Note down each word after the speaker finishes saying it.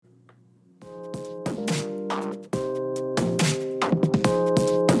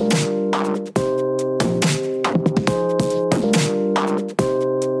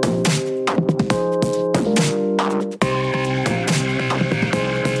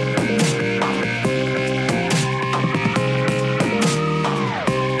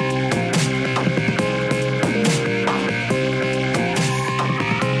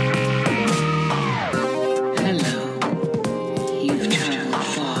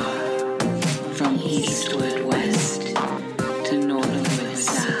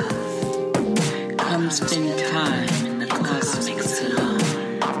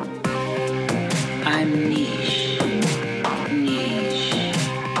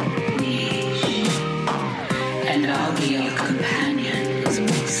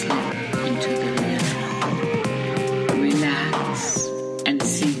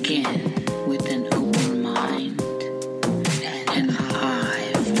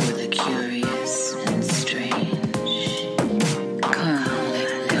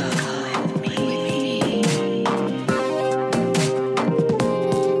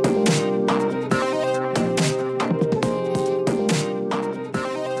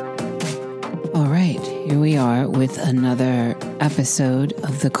are with another episode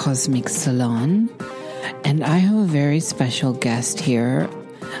of the Cosmic Salon, and I have a very special guest here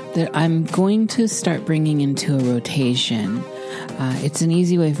that I'm going to start bringing into a rotation. It's an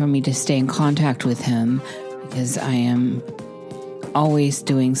easy way for me to stay in contact with him because I am always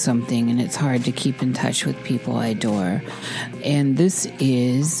doing something and it's hard to keep in touch with people I adore. And this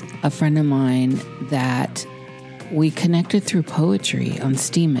is a friend of mine that we connected through poetry on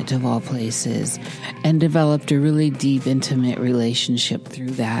Steemit, of all places, and developed a really deep, intimate relationship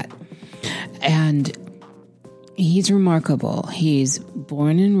through that. And he's remarkable. He's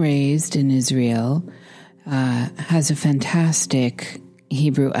born and raised in Israel, has a fantastic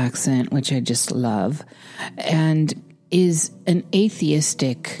Hebrew accent, which I just love, and is an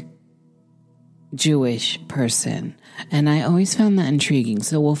atheistic Jewish person. And I always found that intriguing.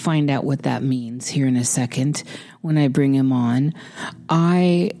 So we'll find out what that means here in a second when I bring him on.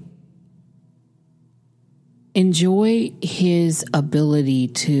 I enjoy his ability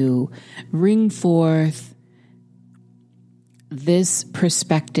to bring forth this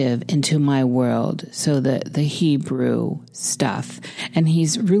perspective into my world. So the Hebrew stuff. And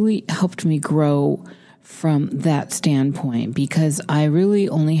he's really helped me grow from that standpoint, because I really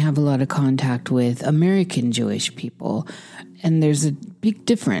only have a lot of contact with American Jewish people, and there's a big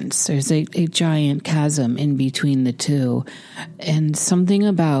difference. There's a giant chasm in between the two, and something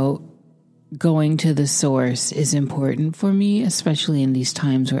about going to the source is important for me, especially in these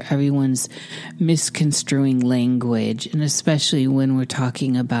times where everyone's misconstruing language, and especially when we're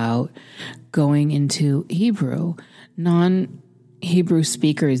talking about going into Hebrew. Non-Hebrew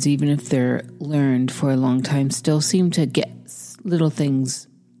speakers, even if they're learned for a long time, still seem to get little things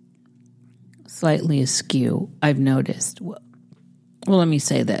slightly askew, I've noticed. Well, let me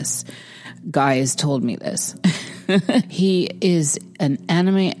say this. Guy has told me this. He is an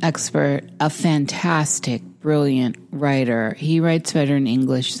anime expert, a fantastic, brilliant writer. He writes better in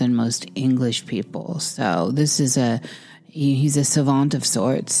English than most English people. So this is he's a savant of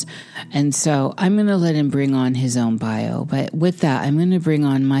sorts. And so I'm going to let him bring on his own bio. But with that, I'm going to bring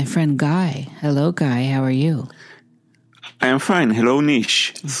on my friend Guy. Hello, Guy. How are you? I am fine. Hello,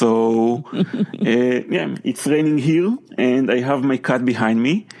 Nish. So, it's raining here and I have my cat behind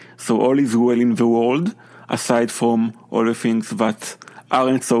me. So all is well in the world, aside from all the things that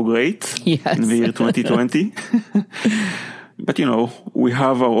aren't so great in the year 2020. But, we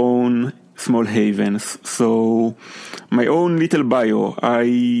have our own small havens. So my own little bio: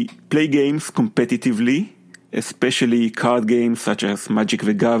 I play games competitively, especially card games such as Magic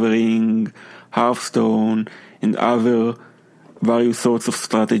the Gathering, Hearthstone, and other various sorts of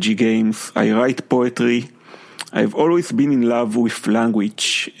strategy games. I write poetry. I've always been in love with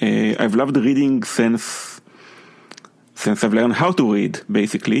language. I've loved reading since I've learned how to read,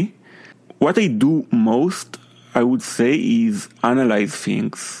 basically. What I do most, I would say, is analyze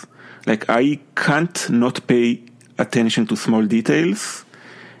things. Like, I can't not pay attention to small details.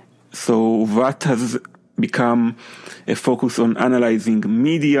 So that has become a focus on analyzing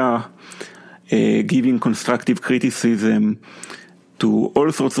media, giving constructive criticism to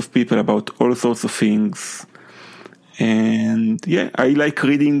all sorts of people about all sorts of things. And I like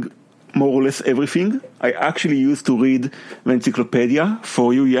reading more or less everything. I actually used to read the encyclopedia.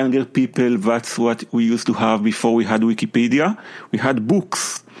 For you younger people, that's what we used to have before we had Wikipedia. We had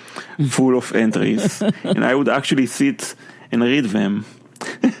books full of entries, and I would actually sit and read them.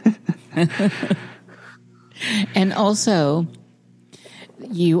 And also,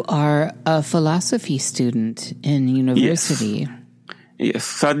 you are a philosophy student in university. Yes.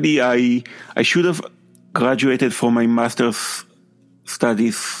 Sadly, I should have graduated from my master's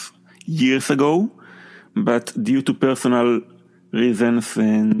studies years ago, but due to personal reasons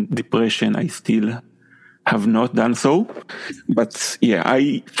and depression, I still have not done so. But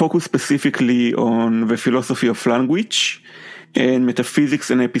I focus specifically on the philosophy of language and metaphysics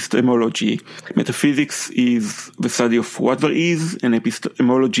and epistemology. Metaphysics is the study of what there is, and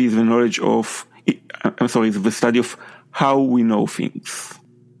epistemology is the the study of how we know things.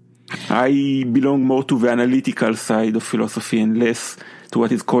 I belong more to the analytical side of philosophy and less to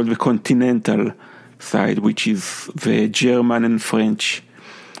what is called the continental side, which is the German and French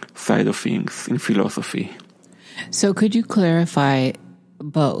side of things in philosophy. So could you clarify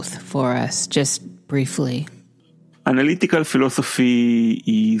both for us, just briefly? Analytical philosophy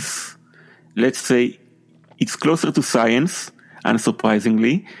is, let's say, it's closer to science,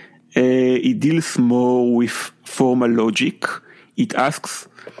 unsurprisingly. It deals more with formal logic. It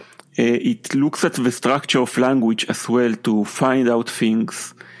looks at the structure of language as well to find out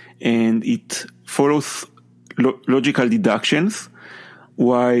things, and it follows logical deductions,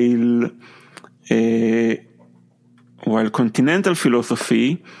 while while continental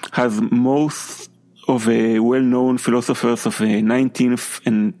philosophy has most of the well-known philosophers of the 19th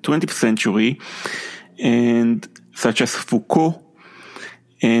and 20th century, and such as Foucault,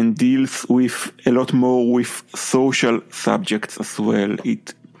 and deals with a lot more with social subjects as well.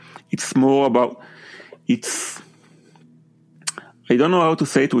 It's more about, I don't know how to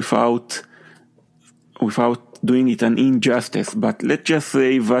say it without doing it an injustice, but let's just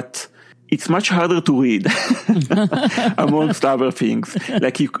say that it's much harder to read, amongst other things.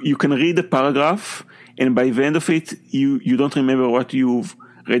 Like you can read a paragraph, and by the end of it, you don't remember what you've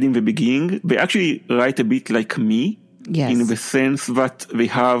read in the beginning. They actually write a bit like me, yes, in the sense that they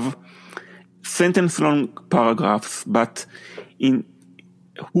have sentence-long paragraphs, but in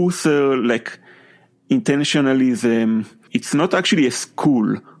Husserl, like intentionalism, it's not actually a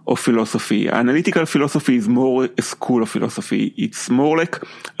school of philosophy. Analytical philosophy is more a school of philosophy. It's more like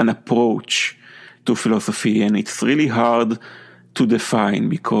an approach to philosophy, and it's really hard to define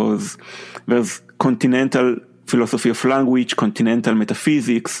because there's continental philosophy of language, continental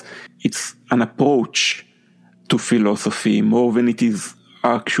metaphysics. It's an approach to philosophy more than it is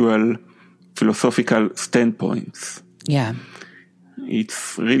actual philosophical standpoints. Yeah.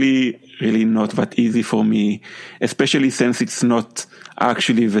 It's really, really not that easy for me, especially since it's not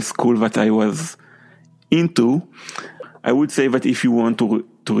actually the school that I was into. I would say that if you want to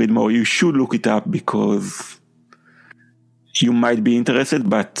read more, you should look it up because you might be interested,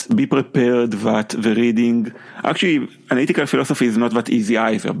 but be prepared that the reading, actually analytical philosophy is not that easy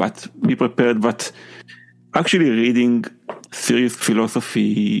either, but be prepared that actually reading serious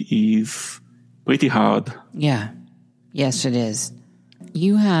philosophy is pretty hard. Yeah. Yes, it is.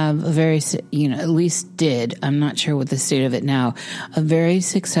 You have a very, at least did, I'm not sure what the state of it now, a very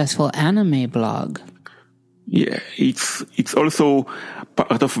successful anime blog. Yeah, it's also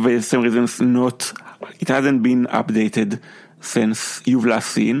part of the same reasons it hasn't been updated since you've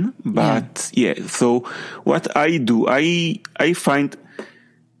last seen, but yeah. So what I do, I find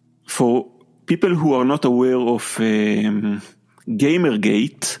for people who are not aware of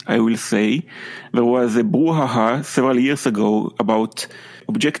Gamergate, I will say, there was a brouhaha several years ago about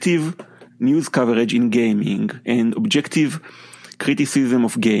objective news coverage in gaming and objective criticism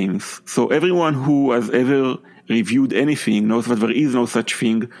of games. So everyone who has ever reviewed anything knows that there is no such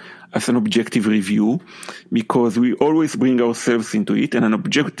thing as an objective review, because we always bring ourselves into it, and an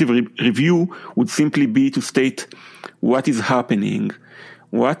objective review would simply be to state what is happening.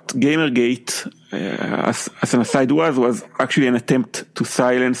 What Gamergate, as an aside, was actually an attempt to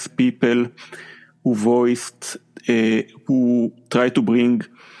silence people who who try to bring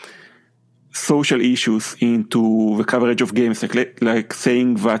social issues into the coverage of games, like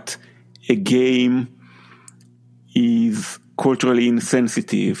saying that a game is culturally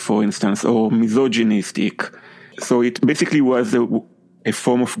insensitive, for instance, or misogynistic. So it basically was a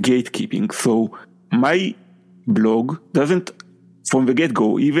form of gatekeeping. So my blog doesn't, from the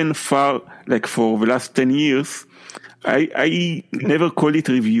get-go, even far, like for the last 10 years, I never call it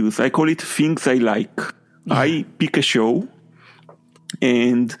reviews. I call it things I like. Yeah. I pick a show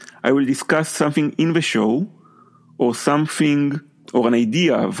and I will discuss something in the show or something or an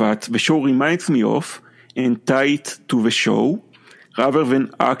idea that the show reminds me of and tie it to the show, rather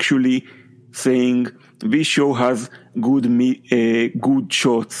than actually saying this show has good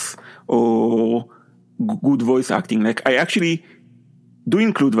shots or good voice acting. Like I actually do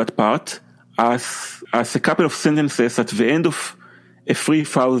include that part as a couple of sentences at the end of a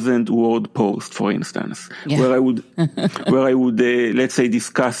 3,000 word post, for instance, where I would let's say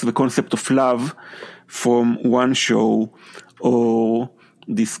discuss the concept of love from one show, or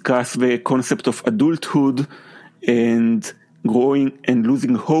discuss the concept of adulthood and growing and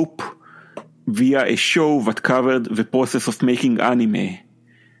losing hope via a show that covered the process of making anime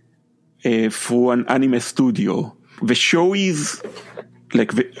through an anime studio. The show is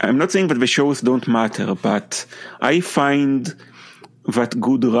like, I'm not saying that the shows don't matter, but I find that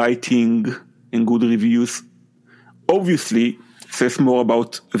good writing and good reviews obviously says more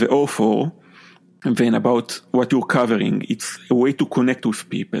about the author than about what you're covering. It's a way to connect with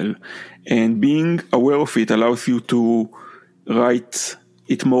people, and being aware of it allows you to write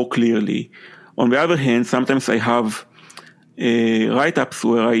it more clearly. On the other hand, sometimes I have write-ups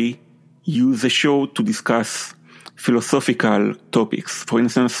where I use a show to discuss philosophical topics. For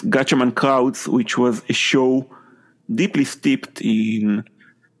instance, Gatchaman Crowds, which was a show deeply steeped in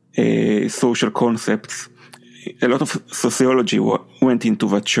social concepts. A lot of sociology went into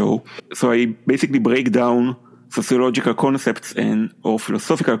that show. So I basically break down sociological concepts or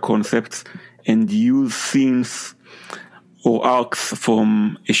philosophical concepts and use scenes or arcs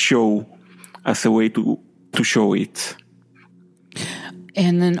from a show as a way to show it.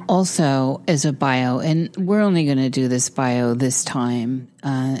 And then also as a bio, and we're only going to do this bio this time.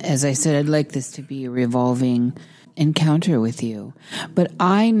 As I said, I'd like this to be a revolving encounter with you. But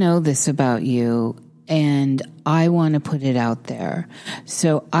I know this about you, and I want to put it out there.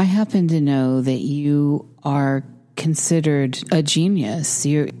 So I happen to know that you are considered a genius.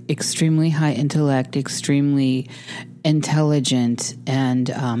 You're extremely high intellect, extremely intelligent, and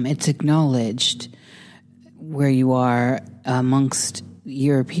it's acknowledged where you are amongst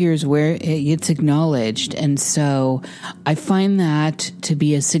your peers, where it's acknowledged. And so I find that to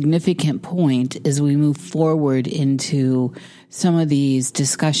be a significant point as we move forward into some of these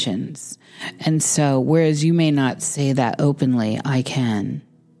discussions. And so, whereas you may not say that openly, I can.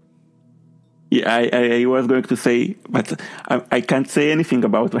 Yeah, I was going to say, but I can't say anything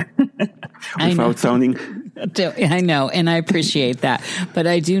about it without sounding. I know, and I appreciate that. But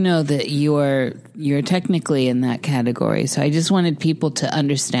I do know that you're technically in that category. So I just wanted people to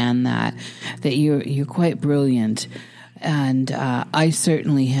understand that you're quite brilliant, and I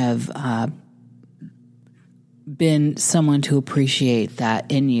certainly have been someone to appreciate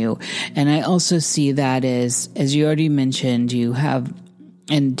that in you. And I also see that as you already mentioned, you have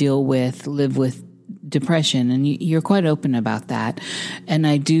and live with depression, and you're quite open about that. And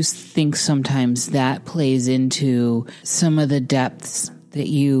I do think sometimes that plays into some of the depths that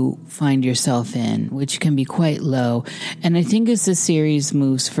you find yourself in, which can be quite low. And I think as the series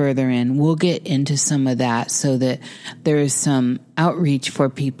moves further in, we'll get into some of that so that there is some outreach for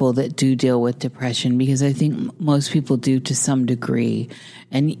people that do deal with depression, because I think most people do to some degree,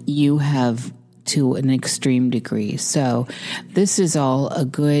 and you have to an extreme degree. So this is all a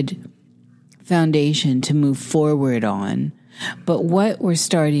good foundation to move forward on. But what we're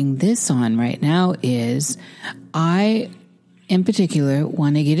starting this on right now is I, in particular,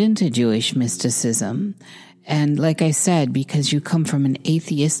 want to get into Jewish mysticism. And like I said, because you come from an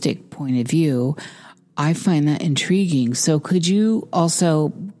atheistic point of view, I find that intriguing. So could you also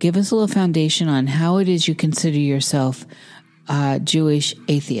give us a little foundation on how it is you consider yourself a Jewish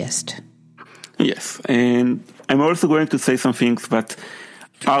atheist? Yes, and I'm also going to say some things that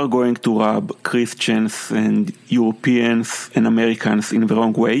are going to rub Christians and Europeans and Americans in the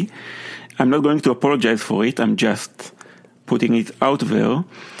wrong way. I'm not going to apologize for it. I'm just putting it out there.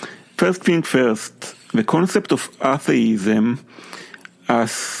 First thing first, the concept of atheism,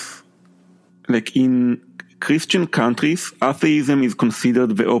 as like in Christian countries, atheism is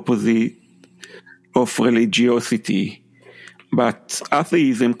considered the opposite of religiosity. But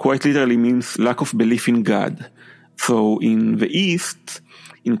atheism quite literally means lack of belief in God. So in the East,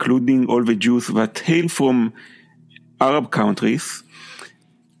 including all the Jews that hail from Arab countries,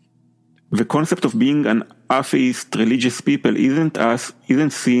 the concept of being an atheist religious people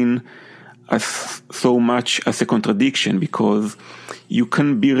isn't seen as so much as a contradiction, because you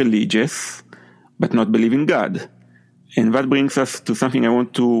can be religious but not believe in God. And that brings us to something I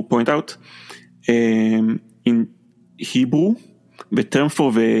want to point out. In Hebrew, the term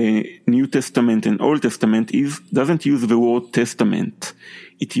for the New Testament and Old Testament doesn't use the word testament.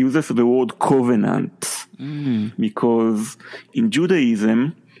 It uses the word covenant. Because in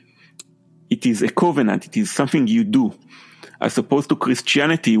Judaism, it is a covenant. It is something you do. As opposed to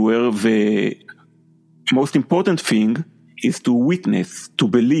Christianity, where the most important thing is to witness, to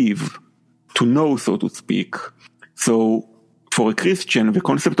believe, to know, so to speak. So for a Christian, the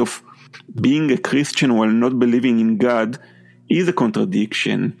concept of being a Christian while not believing in God is a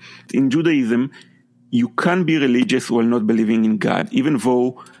contradiction. In Judaism, you can be religious while not believing in God, even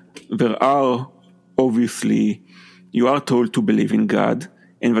though there are, obviously, you are told to believe in God,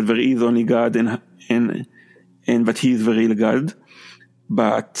 and that there is only God, and that He is the real God.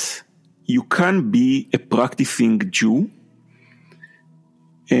 But you can be a practicing Jew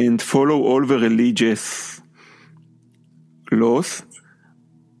and follow all the religious laws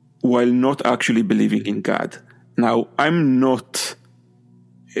while not actually believing in God. Now, I'm not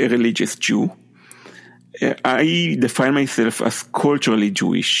a religious Jew. I define myself as culturally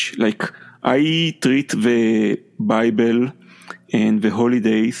Jewish. Like, I treat the Bible and the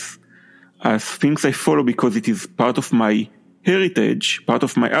holidays as things I follow because it is part of my heritage, part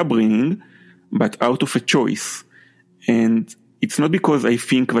of my upbringing, but out of a choice. And it's not because I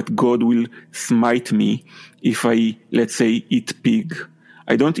think that God will smite me if I, let's say, eat pig.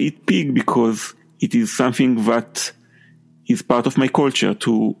 I don't eat pig because it is something that is part of my culture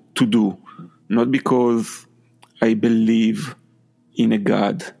to do, not because I believe in a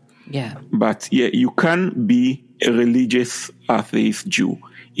God. Yeah. But yeah, you can be a religious atheist Jew.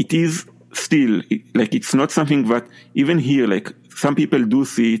 It is still, like, it's not something that, even here, like, some people do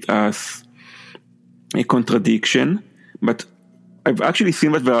see it as a contradiction, but I've actually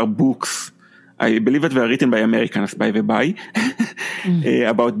seen that there are books, I believe that they are written by Americans, by the by,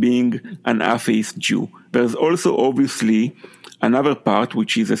 about being an atheist Jew. There's also obviously another part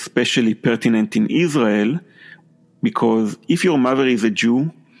which is especially pertinent in Israel, because if your mother is a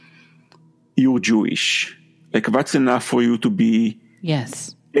Jew, you're Jewish. Like, that's enough for you to be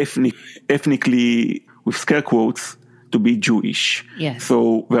yes, ethnically, with scare quotes, to be Jewish. yes.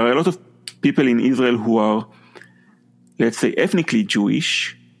 So there are a lot of people in Israel who are, let's say, ethnically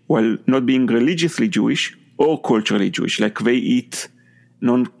Jewish, while not being religiously Jewish or culturally Jewish. Like, they eat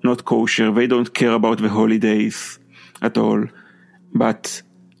not kosher, they don't care about the holidays at all, but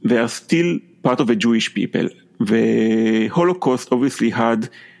they are still part of the Jewish people. The Holocaust obviously had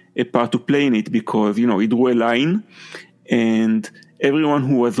a part to play in it, because, it drew a line, and everyone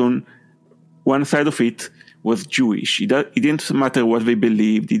who was on one side of it was Jewish. It didn't matter what they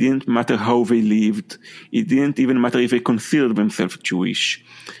believed. It didn't matter how they lived. It didn't even matter if they considered themselves Jewish.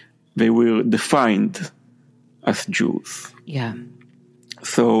 They were defined as Jews. Yeah.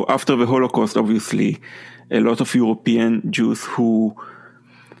 So after the Holocaust, obviously, a lot of European Jews who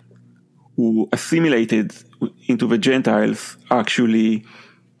assimilated into the Gentiles actually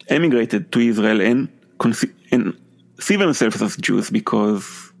emigrated to Israel and see themselves as Jews,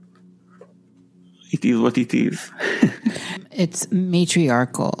 because it is what it is. It's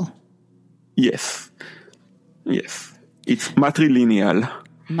matriarchal. Yes. It's matrilineal.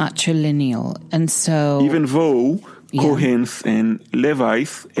 Matrilineal. And so, even though Kohens and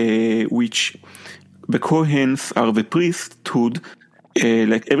Levites, which the Kohens are the priesthood,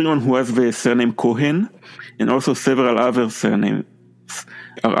 like everyone who has the surname Kohen, and also several other surnames,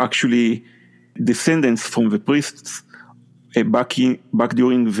 are actually descendants from the priests back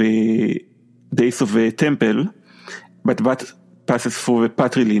during the days of the temple, but that passes for the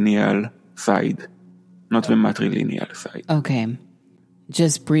patrilineal side, not the matrilineal side. okay.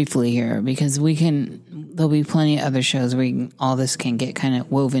 Just briefly here, because there'll be plenty of other shows where all this can get kind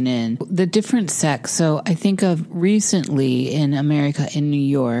of woven in. The different sects. So I think of recently in America, in New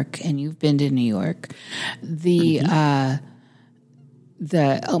York, and you've been to New York, the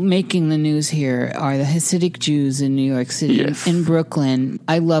making the news here are the Hasidic Jews in New York City, yes. in Brooklyn.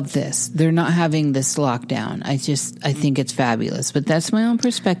 I love this. They're not having this lockdown. I think it's fabulous. But that's my own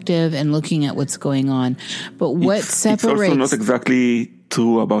perspective and looking at what's going on. But what separates... It's also not exactly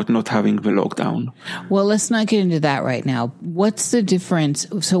true about not having the lockdown. Well, let's not get into that right now. What's the difference?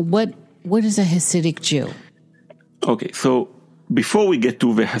 So what is a Hasidic Jew? Okay, so before we get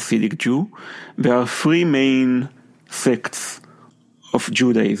to the Hasidic Jew, there are three main sects of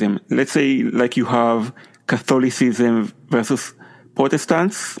Judaism. Let's say, like, you have Catholicism versus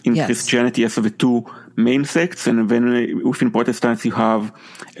Protestants. In yes. Christianity, as the two main sects, and then within Protestants you have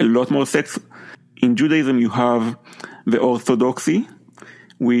a lot more sects. In Judaism you have the Orthodoxy,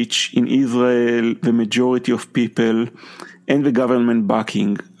 which in Israel the majority of people and the government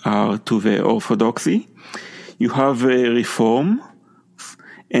backing are to the Orthodoxy. You have Reform,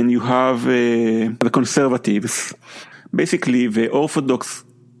 and you have the Conservatives. Basically, the Orthodox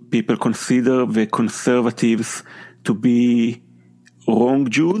people consider the Conservatives to be wrong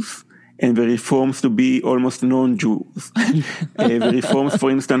Jews, and the Reforms to be almost non-Jews. The Reforms, for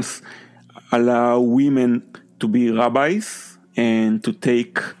instance, allow women to be rabbis and to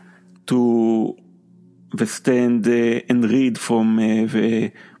take to the stand and read from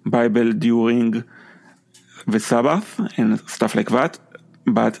the Bible during the Sabbath and stuff like that.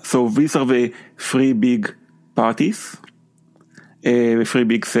 But so these are the three big parties, the three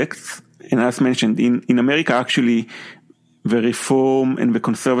big sects. And as mentioned, in America, actually, the Reform and the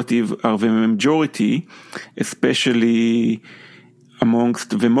Conservative are the majority, especially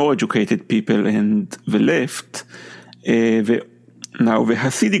amongst the more educated people and the left. Now, the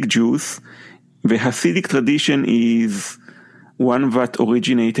Hasidic Jews, the Hasidic tradition is one that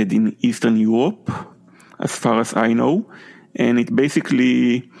originated in Eastern Europe, as far as I know. And they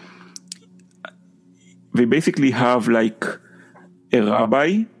basically have like a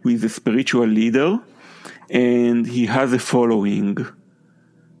rabbi who is a spiritual leader, and he has a following.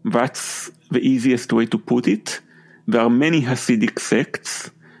 That's the easiest way to put it. There are many Hasidic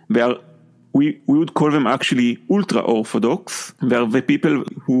sects. We would call them actually ultra-Orthodox. They are the people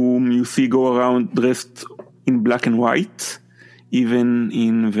whom you see go around dressed in black and white, even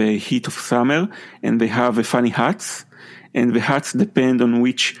in the heat of summer, and they have funny hats. And the hats depend on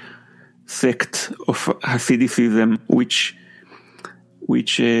which sect of Hasidism, which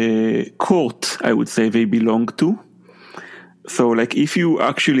court, I would say, they belong to. So, like, if you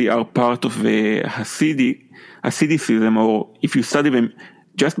actually are part of the Hasidism, or if you study them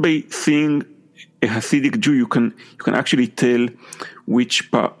just by seeing a Hasidic Jew, you can actually tell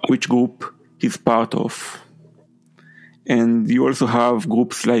which group he's part of. And you also have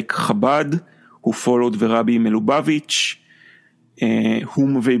groups like Chabad, who followed the Rabbi Melubavitch,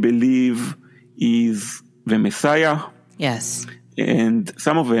 whom they believe is the Messiah. Yes. And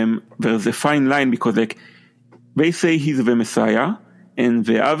some of them, there's a fine line because like they say he's the Messiah, and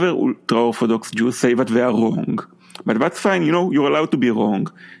the other ultra-Orthodox Jews say that they are wrong. But that's fine, you're allowed to be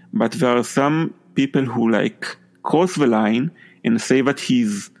wrong. But there are some people who like cross the line and say that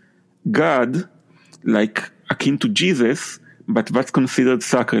he's God, like akin to Jesus, but that's considered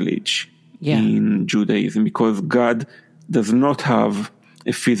sacrilege in Judaism because God does not have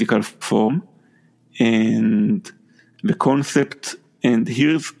a physical form. And the concept, and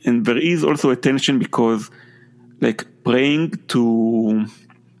there is also a tension because like praying to,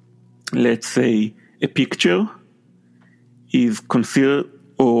 let's say, a picture is considered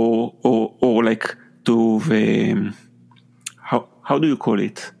or like to the, how do you call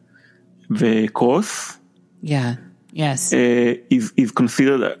it? The cross? Yeah. Yes. Is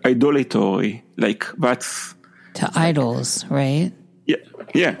considered idolatry. Like that's to idols, right?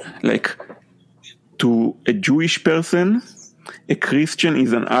 Yeah. Like to a Jewish person, a Christian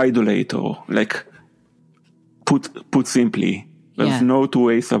is an idolater. Like put simply, there's no two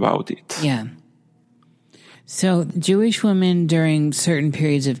ways about it. Yeah. So Jewish women during certain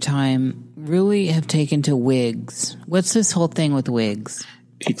periods of time really have taken to wigs. What's this whole thing with wigs?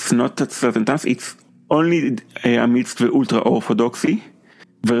 It's not at certain times. It's only amidst the ultra-Orthodoxy.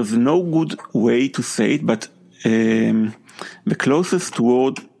 There's no good way to say it, but the closest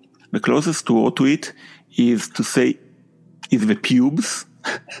word to it is to say is the pubes.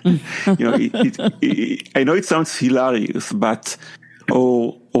 I know it sounds hilarious, but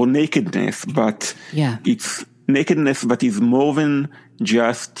or nakedness, but it's nakedness that is more than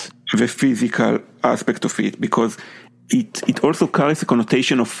just the physical aspect of it, because it also carries a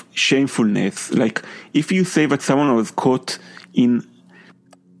connotation of shamefulness. Like if you say that someone was caught in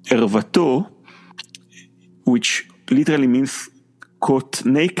ervato, which literally means caught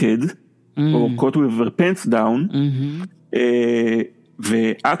naked or caught with their pants down,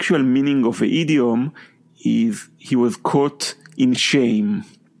 the actual meaning of the idiom is he was caught in shame.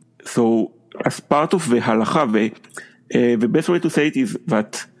 So as part of the halacha, the best way to say it is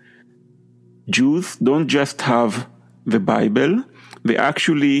that Jews don't just have the Bible, they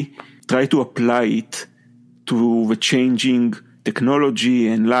actually try to apply it to the changing technology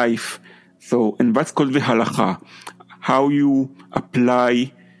and life. So, and that's called the halacha, how you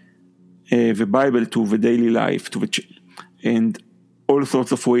apply the Bible to the daily life, and all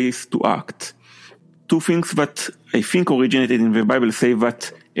sorts of ways to act. Two things that I think originated in the Bible say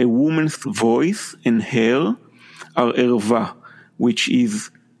that a woman's voice and hair are erva, which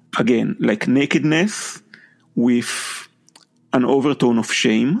is, again, like nakedness with an overtone of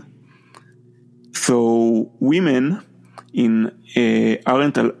shame. So women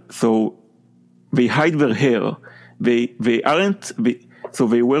so they hide their hair.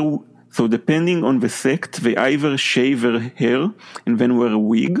 So depending on the sect, they either shave their hair and then wear a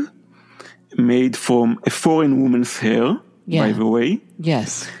wig made from a foreign woman's hair, by the way.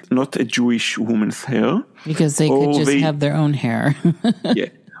 Yes. Not a Jewish woman's hair. Because they could just have their own hair.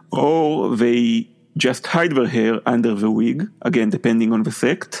 Or they just hide their hair under the wig, again, depending on the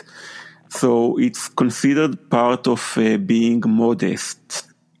sect. So it's considered part of being modest.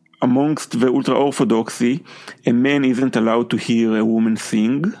 Amongst the ultra-Orthodoxy, a man isn't allowed to hear a woman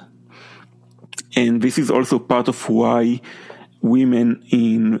sing. And this is also part of why women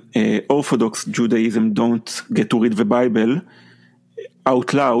in Orthodox Judaism don't get to read the Bible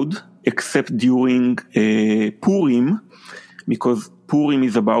out loud, except during Purim, because Purim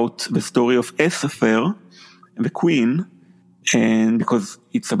is about the story of Esther, the queen, and because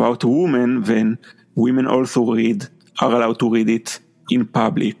it's about a woman, then women also are allowed to read it in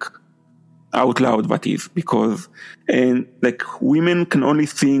public, out loud, that is, and like women can only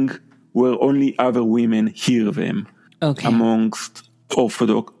sing where only other women hear them, amongst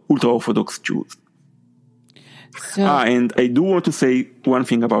ultra-Orthodox Jews. So, and I do want to say one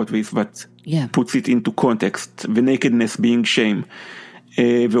thing about this that puts it into context, the nakedness being shame.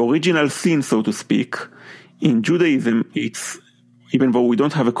 The original sin, so to speak, in Judaism, it's, even though we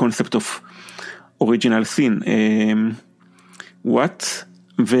don't have a concept of original sin, what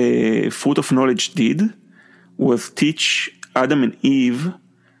the fruit of knowledge did was teach Adam and Eve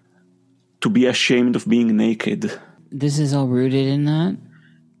to be ashamed of being naked. This is all rooted in that?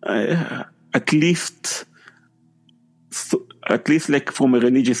 At least like from a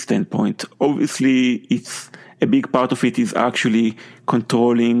religious standpoint. Obviously, it's a big part of it is actually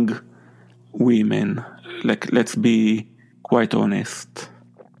controlling women. Like, let's be quite honest.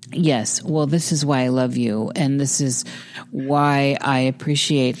 Yes. Well, this is why I love you. And this is why I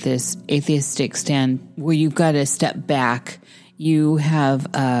appreciate this atheistic stand where you've got to step back. You have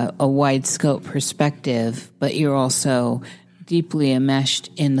a wide scope perspective, but you're also deeply enmeshed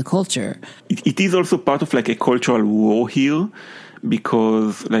in the culture. It is also part of like a cultural war here,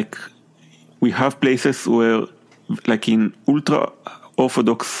 because like we have places where, like in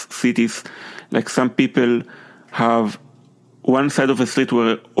ultra-Orthodox cities, like some people have one side of the street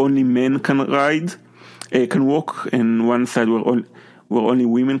where only men can walk, and one side where only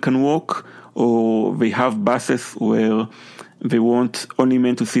women can walk, or they have buses where they want only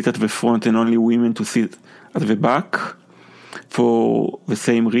men to sit at the front and only women to sit at the back for the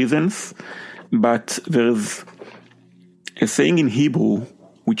same reasons. But there's a saying in Hebrew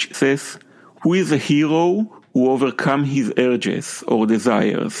which says, "Who is a hero who overcome his urges or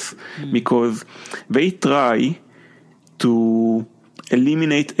desires?" Because they try to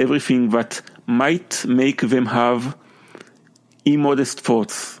eliminate everything that might make them have immodest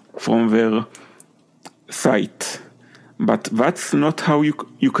thoughts from their sight. But that's not how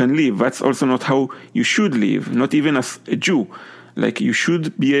you can live. That's also not how you should live, not even as a Jew. Like, you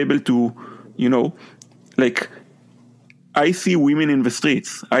should be able to, like, I see women in the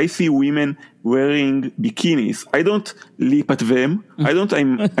streets. I see women wearing bikinis. I don't leap at them. I don't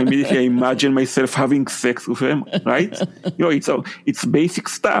immediately imagine myself having sex with them, right? It's basic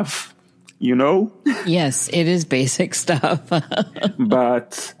stuff, Yes, it is basic stuff.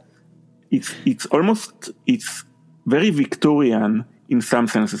 But it's very Victorian in some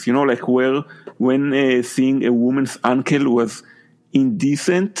senses, like when seeing a woman's ankle was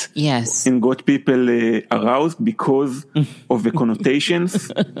indecent, yes, and got people aroused because of the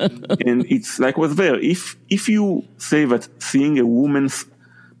connotations. And it's like was there. If you say that seeing a woman's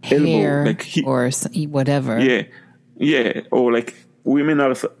hair elbow, like or whatever, or like women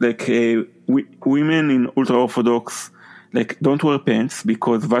are like women in ultra-Orthodox, like, don't wear pants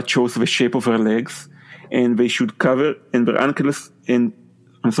because that shows the shape of their legs, and they should cover, and their ankles and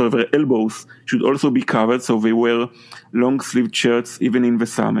their elbows should also be covered, so they wear long-sleeved shirts even in the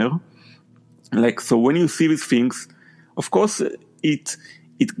summer. Like, so when you see these things, of course, it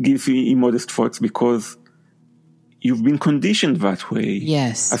gives you immodest thoughts because you've been conditioned that way.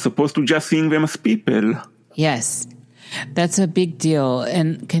 Yes. As opposed to just seeing them as people. Yes. That's a big deal.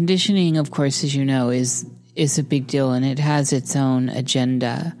 And conditioning, of course, as you know, is a big deal, and it has its own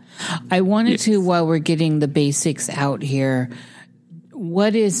agenda. I wanted to, while we're getting the basics out here,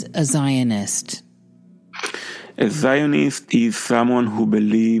 what is a Zionist? A Zionist is someone who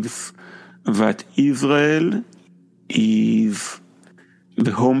believes that Israel is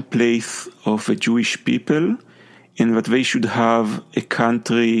the home place of the Jewish people, and that they should have a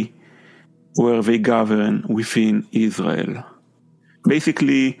country where they govern within Israel.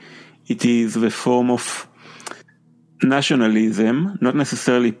 Basically, it is the form of nationalism, not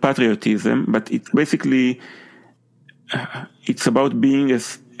necessarily patriotism, but it's basically it's about being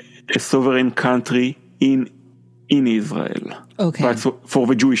a sovereign country in Israel. Okay. That's for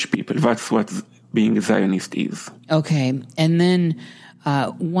the Jewish people. That's what being a Zionist is. Okay. And then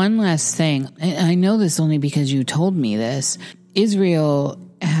one last thing. I know this only because you told me this. Israel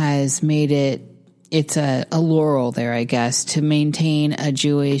has made it's a laurel there, I guess, to maintain a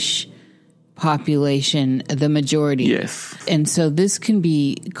Jewish population, the majority. Yes. And so this can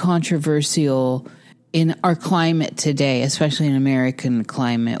be controversial in our climate today, especially in American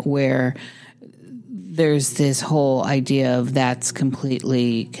climate, where there's this whole idea of that's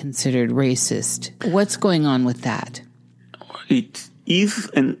completely considered racist. What's going on with that? It is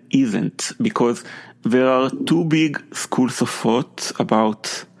and isn't, because there are two big schools of thought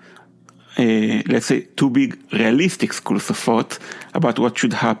about, let's say, two big realistic schools of thought about what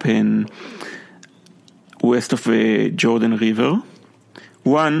should happen west of the Jordan River.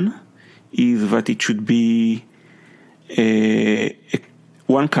 One is that it should be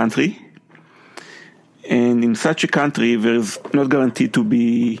one country, and in such a country there's not guaranteed to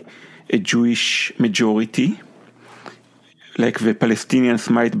be a Jewish majority, like the Palestinians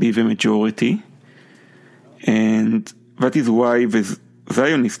might be the majority, and that is why the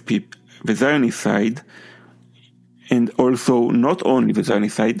Zionist side, and also not only the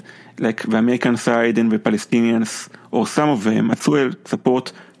Zionist side, like the American side and the Palestinians, or some of them as well,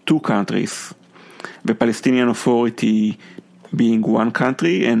 support two countries. The Palestinian Authority being one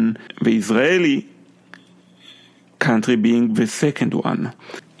country, and the Israeli country being the second one.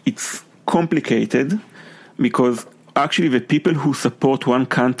 It's complicated because actually the people who support one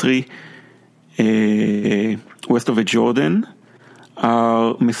country west of the Jordan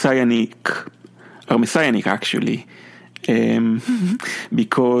are messianic actually,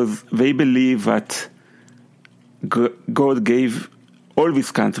 because they believe that God gave all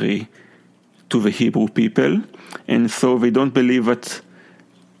this country to the Hebrew people, and so they don't believe that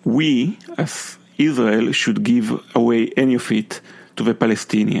we, as Israel, should give away any of it to the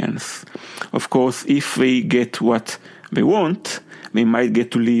Palestinians. Of course, if they get what they want, they might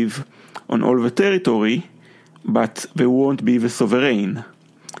get to live on all the territory, but they won't be the sovereign.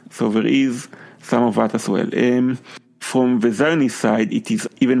 So there is some of that as well. From the Zionist side, it is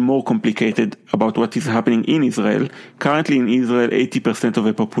even more complicated about what is happening in Israel. Currently in Israel, 80% of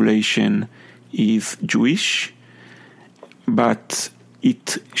the population is Jewish, but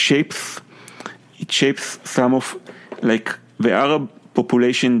it shapes some of, like, the Arab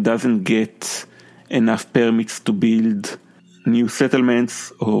population doesn't get enough permits to build new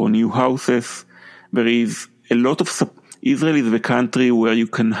settlements or new houses. There is a lot of, Israel is the country where you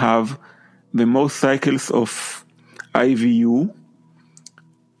can have the most cycles of IVU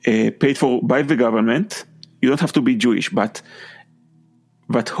paid for by the government. You don't have to be Jewish, but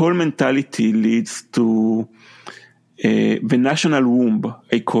that whole mentality leads to the national womb,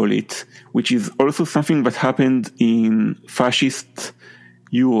 I call it, which is also something that happened in fascist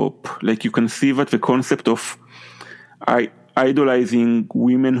Europe. Like, you can see that the concept of idolizing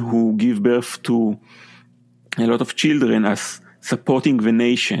women who give birth to a lot of children as supporting the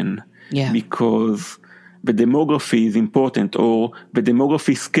nation, because the demography is important, or the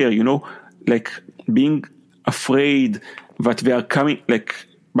demography scare, like being afraid that they are coming, like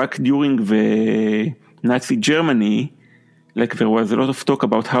back during the Nazi Germany, like there was a lot of talk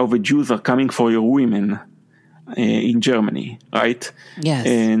about how the Jews are coming for your women in Germany, right? Yes.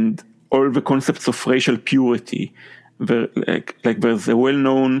 And all the concepts of racial purity. Like there's a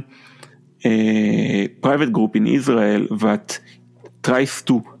well-known private group in Israel that tries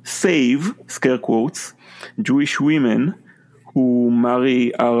to save, scare quotes, Jewish women who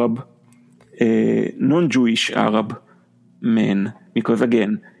marry Arab, non-Jewish Arab men. Because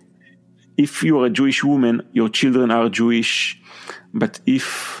again, if you are a Jewish woman, your children are Jewish, but in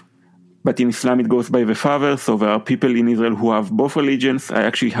Islam it goes by the father, so there are people in Israel who have both religions. I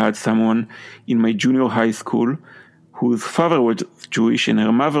actually had someone in my junior high school whose father was Jewish and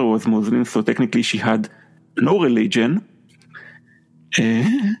her mother was Muslim, so technically she had no religion.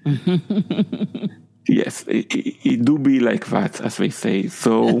 Yes, it do be like that, as they say.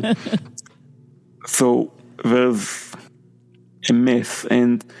 So there's a mess.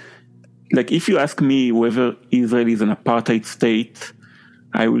 And like, if you ask me whether Israel is an apartheid state,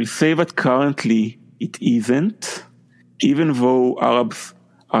 I will say that currently it isn't, even though Arabs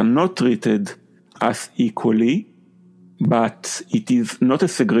are not treated as equally, but it is not a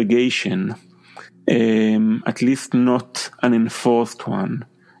segregation, at least not an enforced one.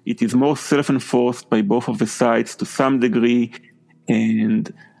 It is more self-enforced by both of the sides to some degree,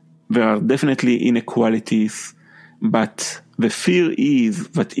 and there are definitely inequalities. But the fear is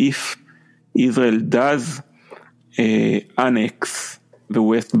that if Israel does annex the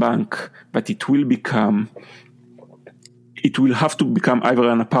West Bank, that it will have to become either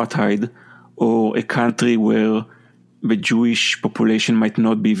an apartheid or a country where the Jewish population might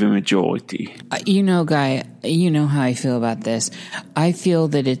not be the majority. Guy, you know how I feel about this. I feel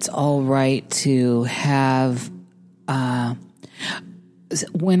that it's all right to have,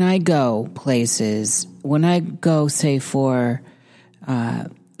 when I go places, say for,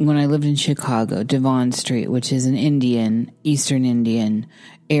 when I lived in Chicago, Devon Street, which is an Eastern Indian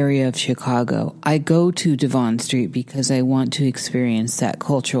area of Chicago, I go to Devon Street because I want to experience that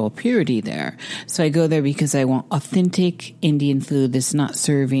cultural purity there. So I go there because I want authentic Indian food that's not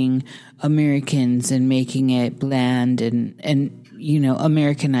serving Americans and making it bland and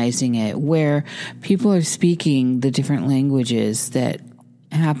Americanizing it, where people are speaking the different languages that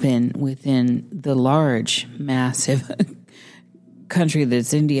happen within the large, massive country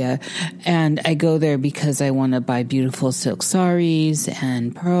that's India. And I go there because I want to buy beautiful silk saris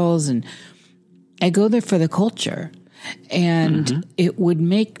and pearls, and I go there for the culture. And it would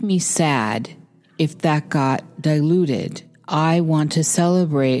make me sad if that got diluted. I want to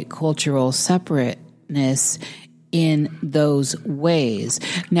celebrate cultural separateness in those ways.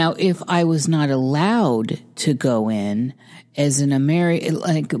 Now, if I was not allowed to go in as an American,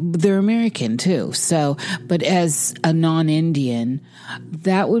 like, they're American too. So, but as a non-Indian,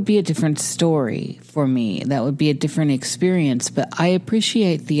 that would be a different story for me. That would be a different experience. But I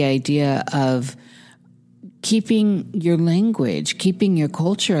appreciate the idea of keeping your language, keeping your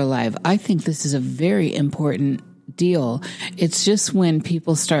culture alive. I think this is a very important deal. It's just when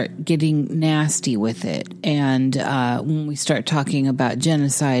people start getting nasty with it, and when we start talking about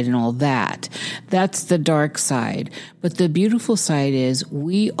genocide and all that, that's the dark side. But the beautiful side is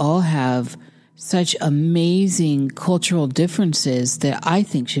we all have such amazing cultural differences that I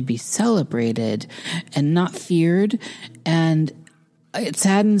think should be celebrated and not feared. And it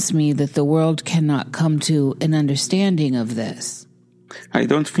saddens me that the world cannot come to an understanding of this. I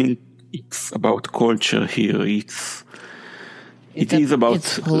don't think it's about culture here. It is about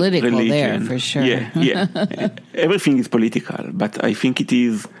it's political religion. There for sure. Yeah. Everything is political, but I think it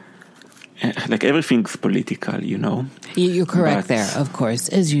is like everything's political, you know. You're correct there, of course,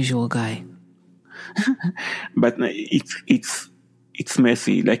 as usual, Guy. But it's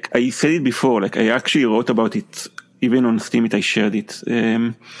messy. Like I said it before. Like I actually wrote about it even on Steemit. I shared it.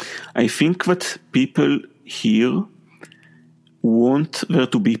 I think that people here want there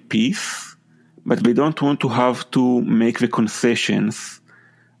to be peace, but they don't want to have to make the concessions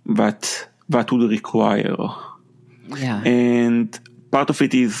that would require. Yeah. And part of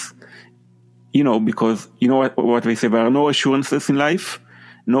it is, you know, because you know what they say, there are no assurances in life.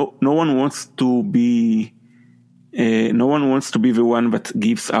 No one wants to be the one that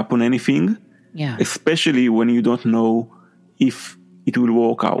gives up on anything. Yeah. Especially when you don't know if it will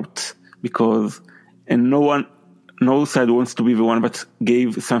work out, and no side wants to be the one that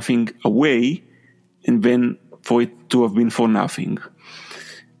gave something away and then for it to have been for nothing.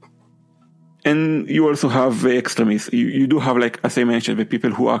 And you also have the extremists. You do have, like, as I mentioned, the people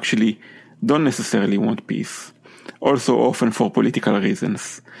who actually don't necessarily want peace. Also often for political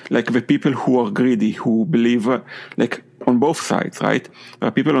reasons. Like the people who are greedy, who believe, like on both sides, right? There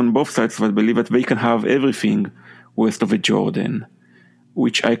are people on both sides that believe that they can have everything west of the Jordan,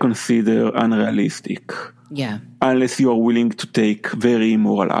 which I consider unrealistic. Yeah. Unless you are willing to take very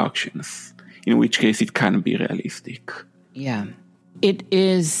immoral actions, in which case it can be realistic. Yeah. It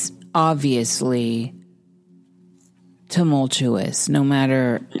is obviously tumultuous, no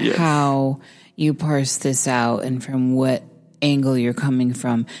matter how you parse this out and from what angle you're coming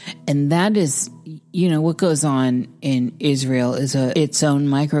from. And that is, you know, what goes on in Israel is its own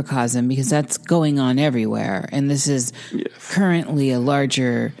microcosm, because that's going on everywhere. And this is currently a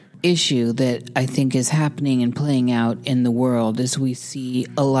larger issue that I think is happening and playing out in the world, as we see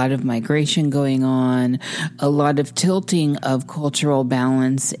a lot of migration going on, a lot of tilting of cultural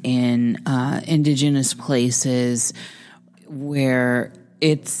balance in indigenous places, where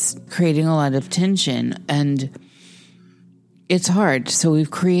it's creating a lot of tension, and it's hard. So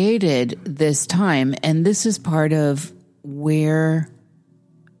we've created this time, and this is part of where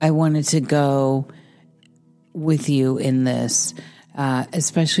I wanted to go with you in this,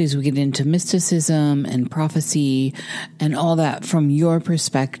 especially as we get into mysticism and prophecy and all that from your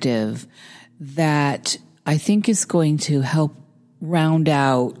perspective, that I think is going to help round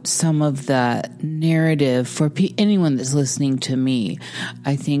out some of the narrative for anyone that's listening to me.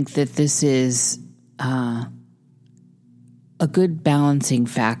 I think that this is a good balancing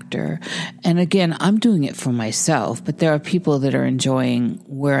factor. And again, I'm doing it for myself, but there are people that are enjoying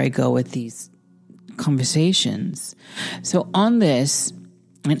where I go with these conversations. So on this,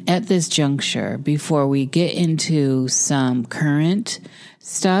 and at this juncture, before we get into some current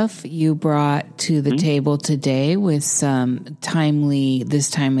stuff you brought to the table today with some timely,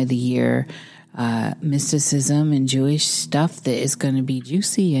 this time of the year, mysticism and Jewish stuff that is going to be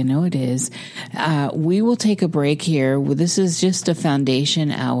juicy. I know it is. We will take a break here. This is just a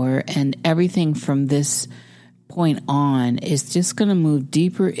foundation hour, and everything from this point on is just going to move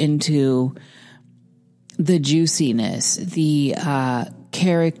deeper into the juiciness, the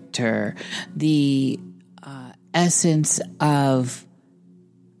character, the essence of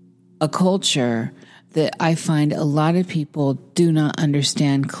a culture that I find a lot of people do not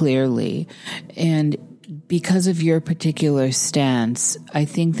understand clearly. And because of your particular stance, I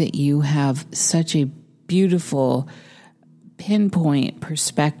think that you have such a beautiful pinpoint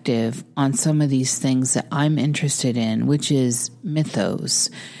perspective on some of these things that I'm interested in, which is mythos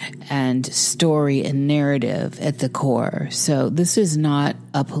and story and narrative at the core. So this is not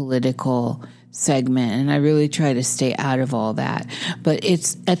a political segment, and I really try to stay out of all that. But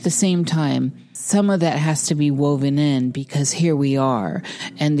it's at the same time, some of that has to be woven in, because here we are,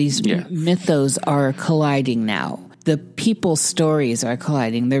 and these mythos are colliding now. The people's stories are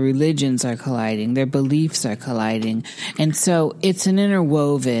colliding, their religions are colliding, their beliefs are colliding. And so it's an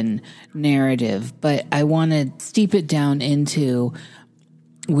interwoven narrative, but I want to steep it down into,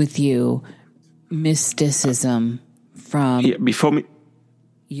 with you, mysticism from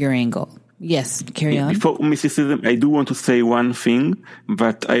your angle. Yes, carry on. Before mysticism, I do want to say one thing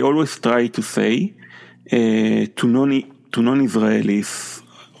that I always try to say, to non-Israelis,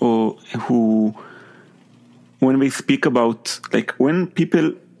 or who, when they speak about, like when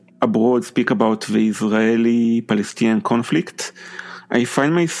people abroad speak about the Israeli-Palestinian conflict, I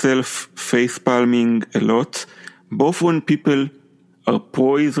find myself face-palming a lot, both when people are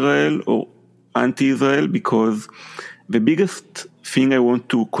pro-Israel or anti-Israel, because the biggest thing I want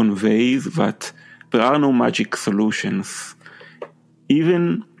to convey is that there are no magic solutions.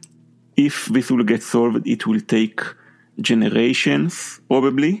 Even if this will get solved, it will take generations,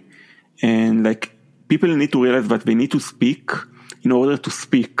 probably. And like, people need to realize that they need to speak in order to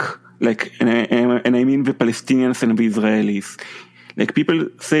speak. Like, and I mean the Palestinians and the Israelis. Like, people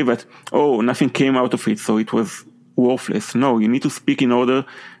say that, oh, nothing came out of it, so it was worthless. No, you need to speak in order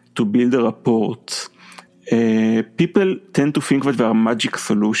to build a rapport. People tend to think that there are magic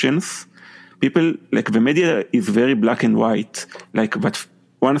solutions. People, like, the media is very black and white. Like, that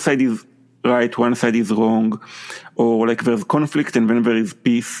one side is right, one side is wrong. Or like, there's conflict and then there is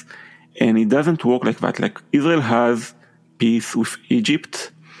peace. And it doesn't work like that. Like, Israel has peace with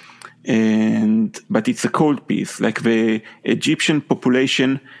Egypt, but it's a cold peace. Like, the Egyptian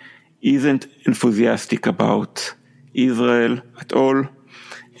population isn't enthusiastic about Israel at all.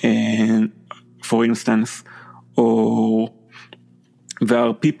 And for instance, or there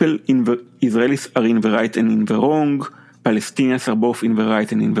are people Israelis are in the right and in the wrong. Palestinians are both in the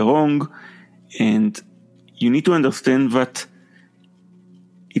right and in the wrong. And you need to understand that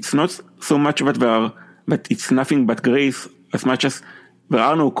it's not so much that it's nothing but grace, as much as there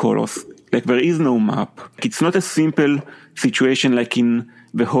are no colors. Like, there is no map. It's not a simple situation like in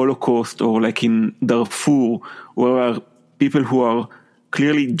the Holocaust or like in Darfur, where there are people who are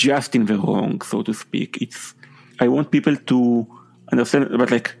clearly just in the wrong, so to speak. I want people to understand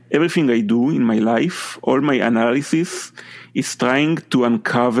that, like, everything I do in my life, all my analysis is trying to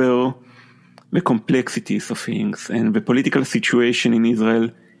uncover the complexities of things. And the political situation in Israel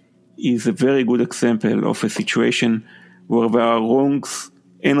is a very good example of a situation where there are wrongs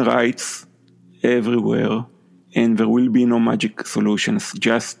and rights everywhere, and there will be no magic solutions,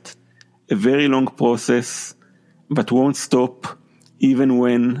 just a very long process that won't stop even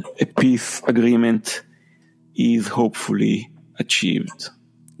when a peace agreement is hopefully achieved.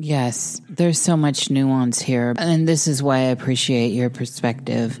 Yes, there's so much nuance here. And this is why I appreciate your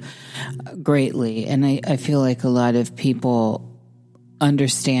perspective greatly. And I feel like a lot of people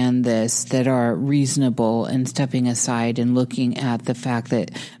understand this, that are reasonable and stepping aside and looking at the fact that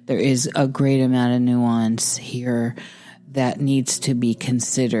there is a great amount of nuance here that needs to be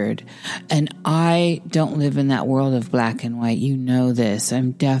considered. And I don't live in that world of black and white. You know this.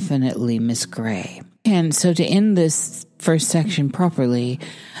 I'm definitely Miss Gray. And so to end this first section properly,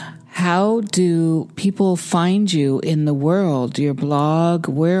 how do people find you in the world? Your blog,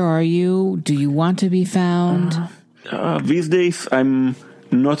 where are you? Do you want to be found? These days, I'm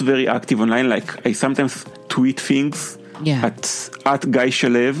not very active online. Like, I sometimes tweet things at Guy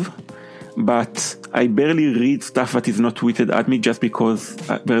Shalev, but I barely read stuff that is not tweeted at me just because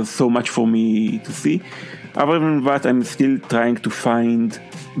there's so much for me to see. Other than that, I'm still trying to find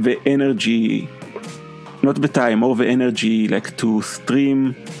the energy, not the time, or the energy, like, to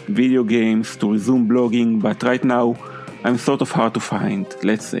stream video games, to resume blogging. But right now, I'm sort of hard to find,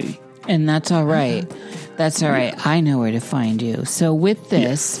 let's say. And that's all right. That's all right. I know where to find you. So with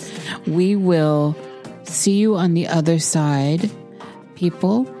this, we will see you on the other side,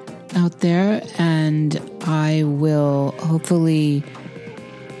 people out there, and I will hopefully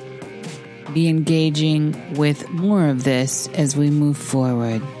be engaging with more of this as we move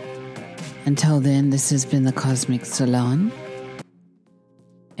forward. Until then, this has been the Cosmic Salon.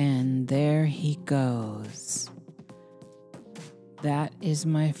 And there he goes. That is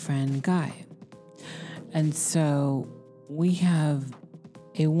my friend Guy. And so we have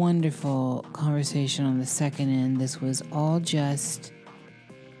a wonderful conversation on the second end. This was all just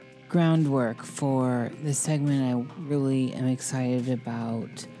groundwork for the segment I really am excited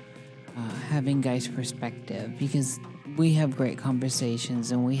about, having Guy's perspective, because we have great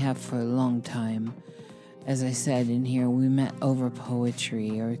conversations and we have for a long time. As I said in here, we met over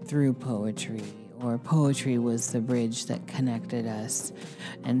poetry or through poetry, or poetry was the bridge that connected us.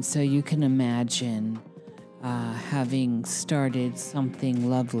 And so you can imagine having started something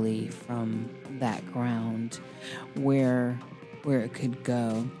lovely from that ground, where it could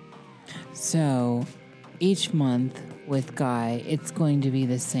go. So each month with Guy, it's going to be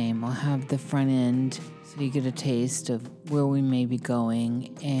the same. I'll have the front end so you get a taste of where we may be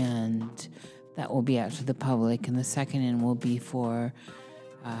going, and that will be out to the public. And the second end will be for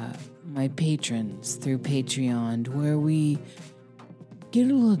my patrons through Patreon, where we get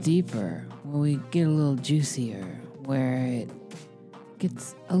a little deeper, where we get a little juicier, where it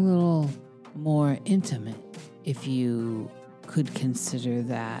gets a little more intimate, if you could consider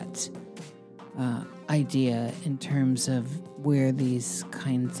that idea in terms of where these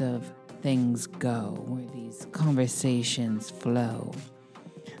kinds of things go, where these conversations flow.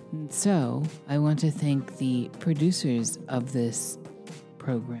 And so I want to thank the producers of this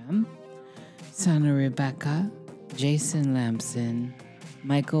program, Sana Rebecca, Jason Lamson,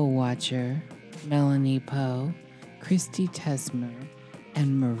 Michael Watcher, Melanie Poe, Christy Tesmer,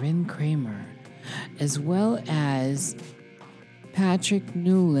 and Marin Kramer, as well as Patrick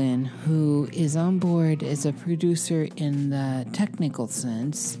Newland, who is on board as a producer in the technical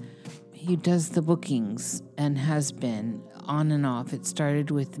sense. He does the bookings and has been on and off. It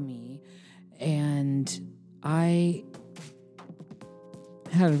started with me, and I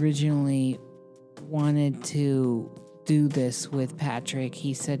had originally wanted to do this with Patrick.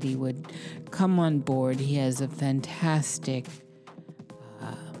 He said he would come on board. He has a fantastic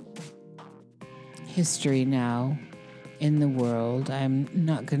history now in the world. I'm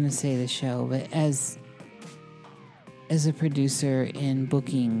not going to say the show, but as a producer in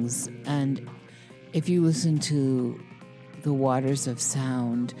bookings, and if you listen to The Waters of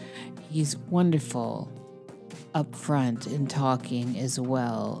Sound, he's wonderful up front in talking as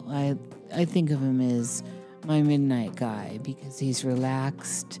well. I think of him as my midnight guy because he's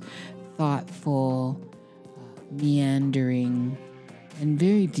relaxed, thoughtful, meandering, and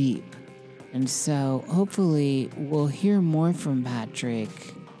very deep. And so hopefully we'll hear more from Patrick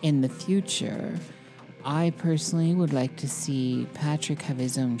in the future. I personally would like to see Patrick have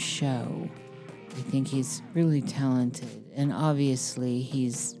his own show. I think he's really talented, and obviously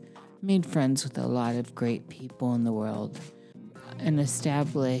he's made friends with a lot of great people in the world and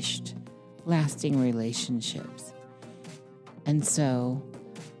established lasting relationships. And so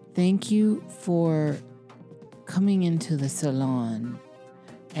thank you for coming into the salon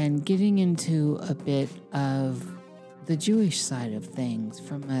and getting into a bit of the Jewish side of things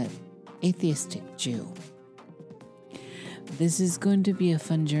from an atheistic Jew. This is going to be a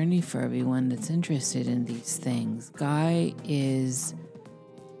fun journey for everyone that's interested in these things. Guy is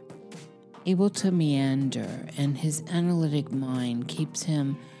able to meander, and his analytic mind keeps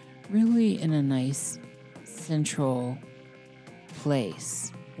him really in a nice central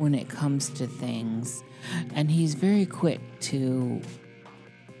place when it comes to things. And he's very quick to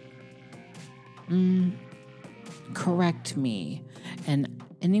correct me. And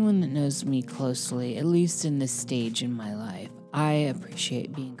anyone that knows me closely, at least in this stage in my life, I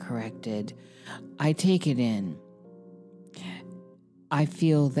appreciate being corrected. I take it in. I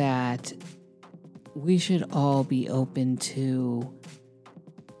feel that we should all be open to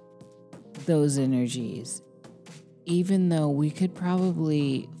those energies, even though we could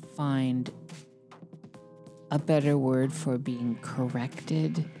probably find a better word for being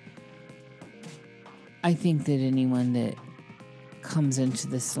corrected. I think that anyone that comes into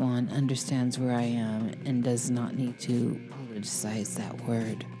the salon understands where I am and does not need to politicize that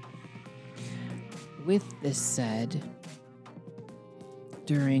word. With this said,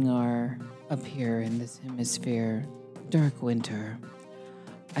 during our up here in this hemisphere dark winter,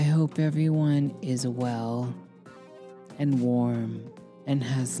 I hope everyone is well and warm and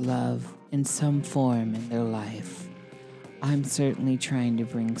has love in some form in their life. I'm certainly trying to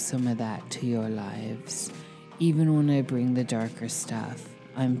bring some of that to your lives. Even when I bring the darker stuff,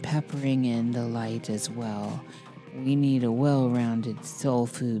 I'm peppering in the light as well. We need a well-rounded soul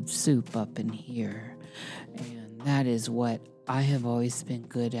food soup up in here. And that is what I have always been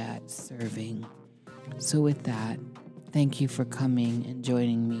good at serving. So with that, thank you for coming and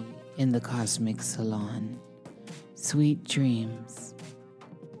joining me in the Cosmic Salon. Sweet dreams.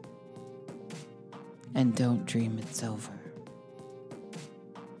 And don't dream it's over.